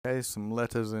Okay, some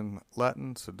letters in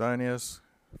Latin, sidonius,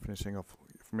 finishing off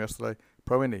from yesterday,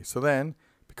 proindi. So then,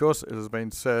 because it has been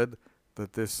said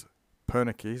that this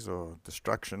pernices, or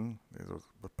destruction,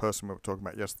 the person we were talking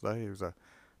about yesterday, he was a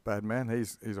bad man,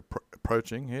 he's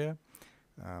approaching here.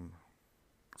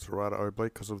 It's rather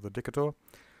oblique because of the dicator.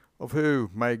 Of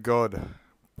who may God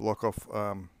block off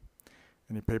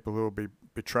any people who will be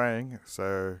betraying.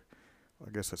 So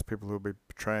I guess that's people who will be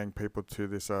betraying people to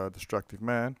this destructive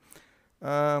man.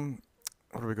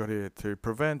 What do we got here? To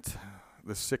prevent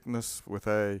the sickness with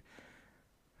a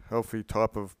healthy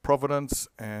type of providence,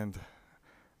 and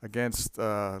against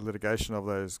litigation of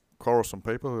those quarrelsome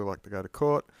people who like to go to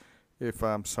court if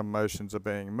some motions are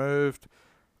being moved,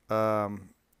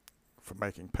 for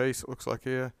making peace, it looks like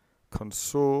here.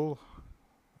 Consul,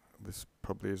 this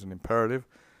probably is an imperative,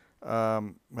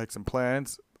 make some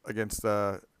plans against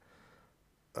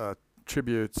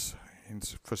tributes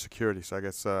for security. So I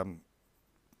guess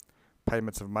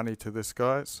payments of money to this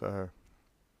guy. So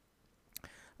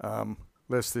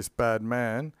lest this bad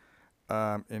man,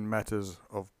 in matters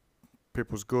of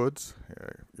people's goods,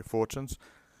 your fortunes,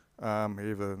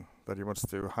 either that he wants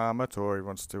to harm it, or he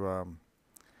wants to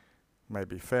may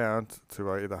be found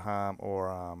to either harm,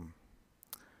 or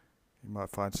he might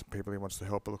find some people he wants to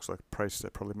help. It looks like priest,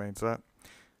 that probably means that.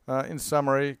 In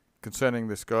summary, concerning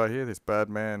this guy here, this bad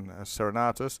man,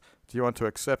 Serenatus, do you want to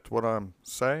accept what I'm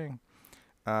saying?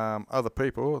 Other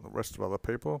people, the rest of other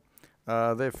people,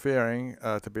 they're fearing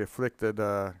to be afflicted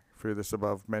through this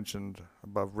above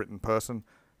written person,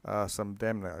 some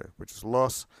damno, which is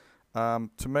loss.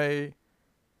 To me,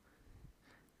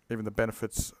 even the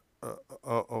benefits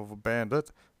of a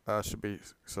bandit should be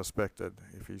suspected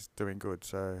if he's doing good.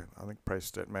 So I think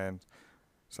praise that man,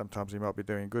 sometimes he might be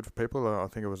doing good for people. I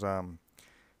think it was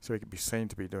so he could be seen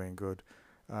to be doing good.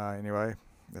 Anyway,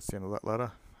 that's the end of that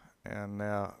letter. And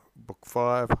now book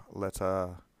 5,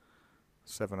 letter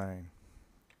 17.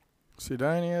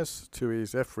 Sidonius to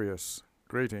his Ephraeus,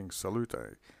 greetings, salute.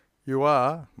 You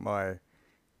are my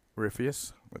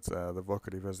Ripheus, that's the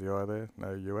vocative as the I there,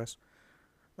 no US.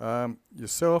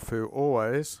 Yourself who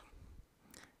always,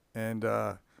 and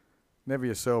never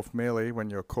yourself merely when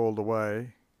you're called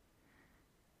away,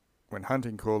 when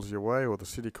hunting calls you away, or the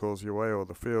city calls you away, or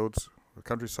the fields, the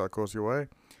countryside calls you away.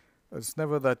 It's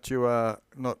never that you are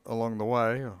not along the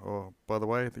way, or by the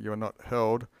way, that you are not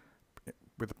held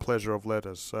with the pleasure of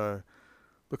letters. So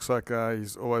looks like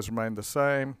he's always remained the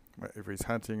same. If he's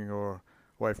hunting or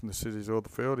away from the cities or the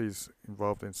field, he's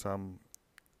involved in some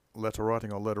letter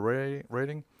writing or letter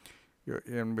reading.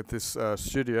 And with this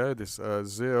studio, this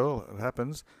zeal, it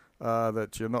happens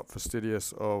that you're not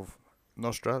fastidious of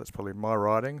nostra. That's probably my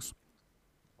writings.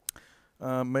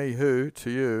 Me who, to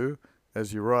you,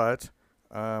 as you write,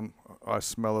 I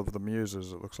smell of the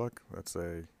muses, it looks like. That's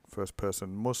a first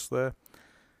person mus there.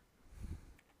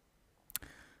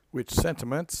 Which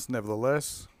sentiments,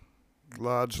 nevertheless,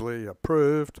 largely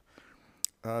approved,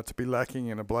 to be lacking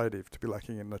in ablative, to be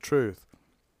lacking in the truth.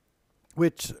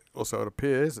 Which, also it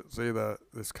appears, it's either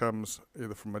this comes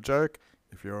either from a joke,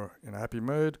 if you're in a happy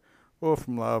mood, or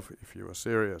from love, if you are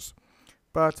serious.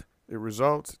 But it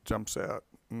results, jumps out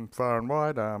far and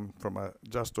wide from a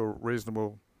just or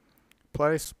reasonable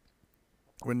place.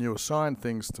 When you assign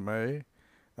things to me,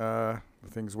 the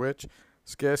things which,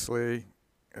 scarcely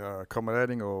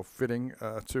accommodating or fitting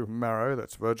to Maro,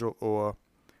 that's Virgil, or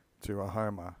to a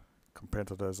Homer,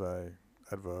 compented as a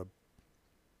adverb.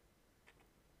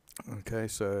 Okay,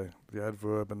 so the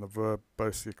adverb and the verb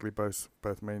basically both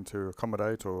mean to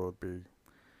accommodate or be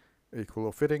equal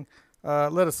or fitting.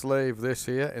 Let us leave this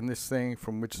here, and this thing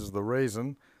from which is the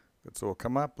reason that's all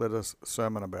come up, let us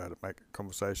sermon about it, make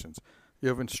conversations. You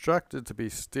have instructed to be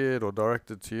steered or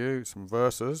directed to you some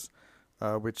verses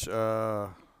which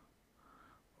are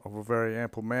of a very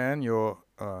ample man, your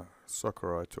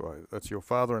Socorite, that's your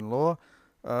father-in-law,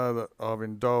 that I've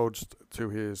indulged to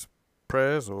his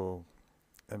prayers or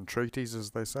entreaties, as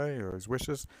they say, or his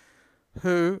wishes,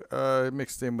 who,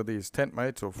 mixed in with his tent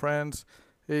mates or friends,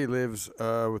 he lives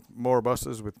with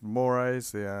moribusses, with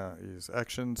mores, his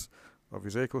actions of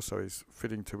his equals, so he's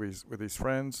fitting to with his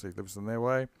friends, he lives in their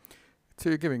way,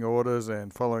 to giving orders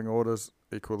and following orders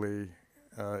equally.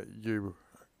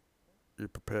 You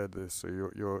prepared this, so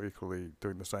you're equally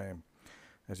doing the same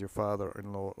as your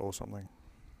father-in-law or something.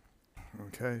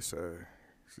 Okay, so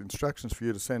instructions for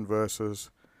you to send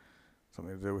verses,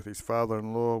 something to do with his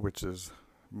father-in-law, which is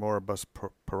moribus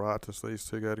paratus, these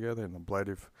two go together, and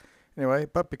ablative. Anyway,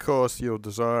 but because you're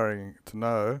desiring to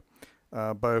know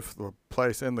both the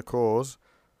place and the cause,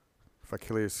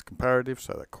 facilius comparative,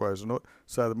 so that quos not,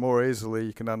 so that more easily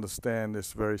you can understand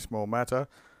this very small matter,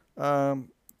 to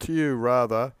you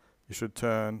rather you should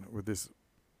turn with this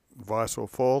vice or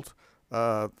fault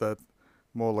that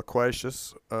more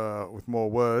loquacious, with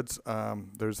more words,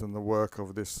 there is in the work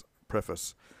of this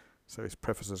preface. So his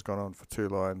preface has gone on for 2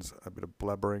 lines, a bit of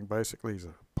blabbering basically, he's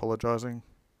apologising.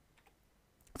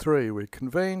 3. We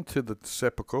convene to the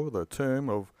sepulchre, the tomb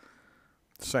of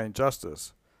Saint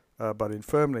Justus, but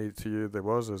infirmity to you there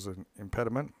was as an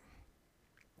impediment,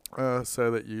 so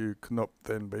that you could not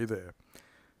then be there.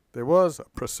 There was a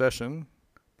procession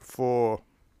before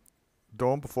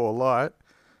dawn, before light,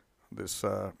 this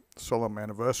solemn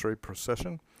anniversary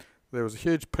procession. There was a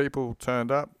huge people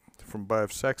turned up from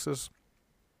both sexes,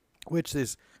 which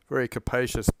this very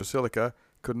capacious basilica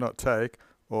could not take,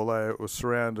 although it was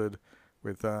surrounded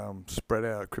with spread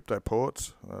out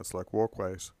cryptoports. It's like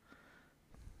walkways.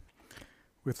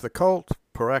 With the cult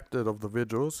peracted of the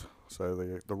vigils, so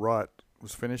the rite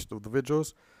was finished of the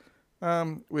vigils,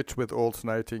 which with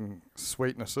alternating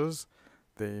sweetnesses,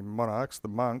 the monarchs, the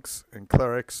monks and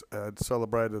clerics had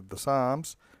celebrated the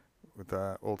psalms with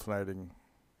alternating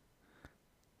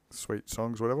sweet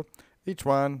songs, whatever. Each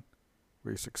one,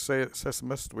 we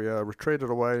successumist, we retreated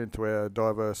away into our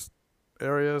diverse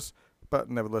areas, but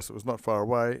nevertheless it was not far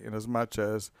away, inasmuch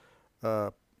as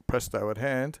presto at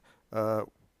hand,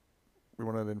 we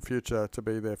wanted in future to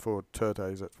be there for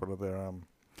tertes at one of their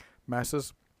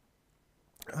masses,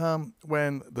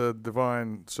 when the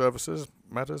divine services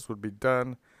matters would be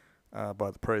done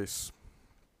by the priests.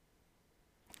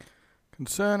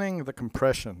 Concerning the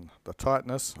compression, the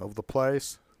tightness of the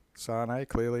place, sane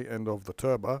clearly, and of the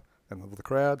turba, and of the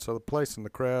crowd, so the place and the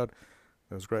crowd,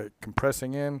 there was great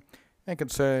compressing in, and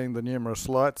concerning the numerous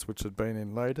lights which had been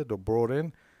inlated or brought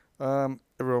in, there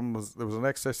was an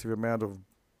excessive amount of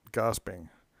gasping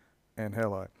and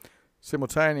hello.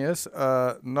 Simultaneous,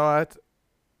 night,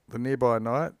 the nearby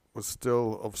night, was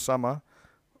still of summer,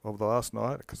 of the last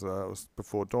night, because it was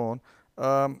before dawn.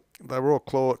 They were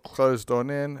all closed on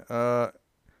in,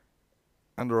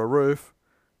 under a roof,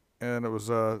 and it was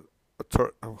what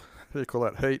do you call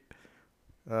that, heat,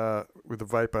 with the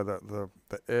vapour, the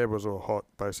air was all hot,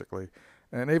 basically.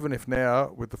 And even if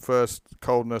now, with the first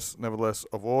coldness, nevertheless,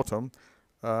 of autumn,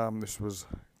 this was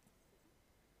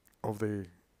of the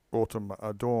autumn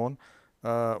dawn,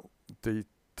 the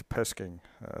pesking,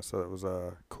 so it was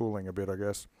cooling a bit, I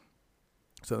guess.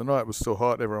 So the night was still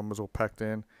hot, everyone was all packed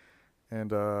in,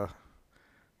 and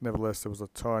nevertheless there was a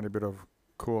tiny bit of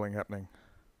cooling happening.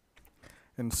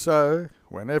 And so,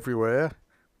 when everywhere,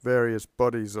 various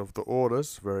bodies of the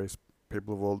orders, various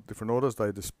people of all different orders,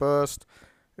 they dispersed,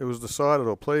 it was decided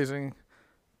or pleasing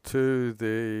to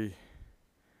the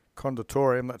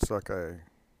conditorium, that's like a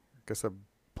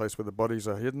place where the bodies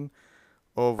are hidden,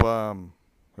 of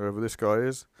whoever this guy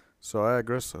is,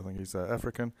 Syagris, I think he's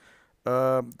African,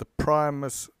 the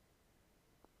primus,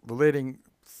 the leading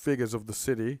figures of the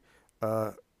city,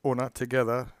 Una,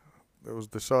 together, it was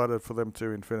decided for them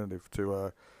to infinitive,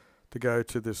 to go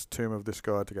to this tomb of this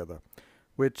guy together,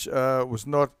 which was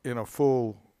not in a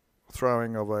full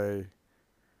throwing of a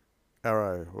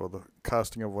arrow, or the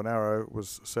casting of an arrow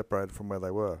was separated from where they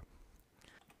were.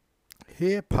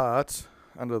 Here parts,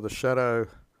 under the shadow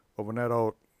of an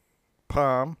adult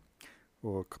palm,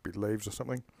 or it could be leaves or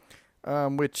something,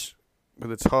 which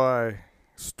with its high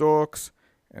stalks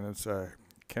and its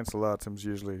cancellatum's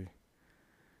usually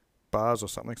bars or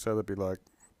something, so there'd be like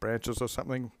branches or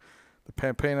something. The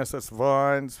pampinus, that's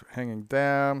vines hanging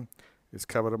down, is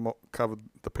covered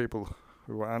the people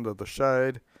who were under the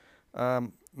shade.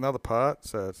 Another part,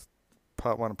 so it's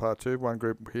part 1 and part 2, one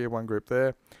group here, one group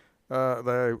there.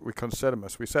 We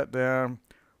concedamus. We sat down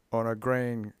on a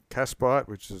green caspite,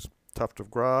 which is tuft of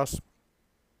grass,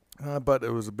 but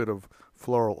it was a bit of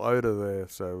floral odour there,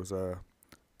 so it was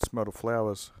smelled of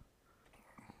flowers.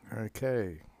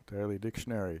 Okay, daily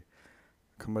dictionary.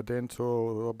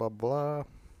 Comedento, blah blah blah.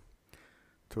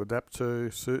 To adapt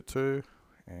to, suit to,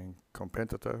 and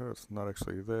competitor. It's not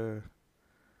actually there.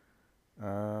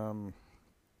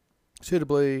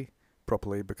 Suitably,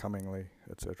 properly, becomingly,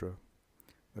 etc.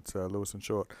 That's Lewis and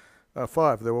Short.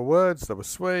 5. There were words that were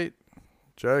sweet,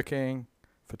 joking,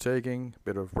 fatiguing,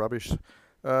 bit of rubbish.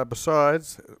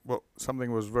 Besides,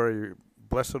 something was very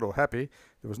blessed or happy.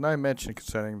 There was no mention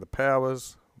concerning the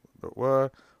powers that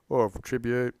were, or of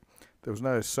tribute. There was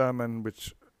no sermon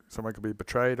which someone could be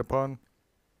betrayed upon.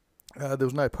 There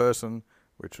was no person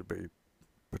which would be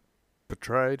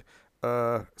betrayed.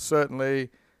 Certainly,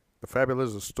 the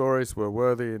fabulous stories were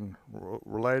worthy in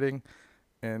relating,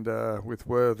 and with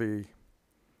worthy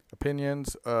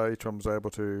opinions, each one was able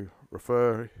to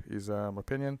refer his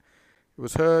opinion. It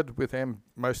was heard with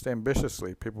most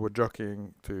ambitiously. People were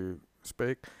jockeying to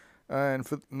speak, and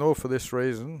nor for this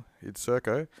reason, id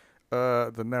circo,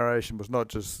 the narration was not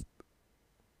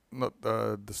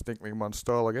distinctly in one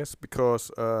style, I guess, because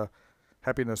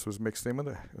happiness was mixed in with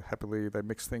it. Happily, they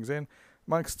mixed things in.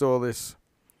 Amongst all this,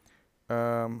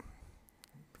 for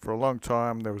a long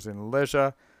time, they was in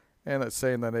leisure, and it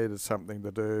seemed they needed something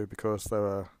to do because they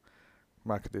were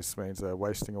market this means they're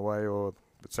wasting away or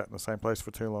sat in the same place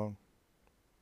for too long.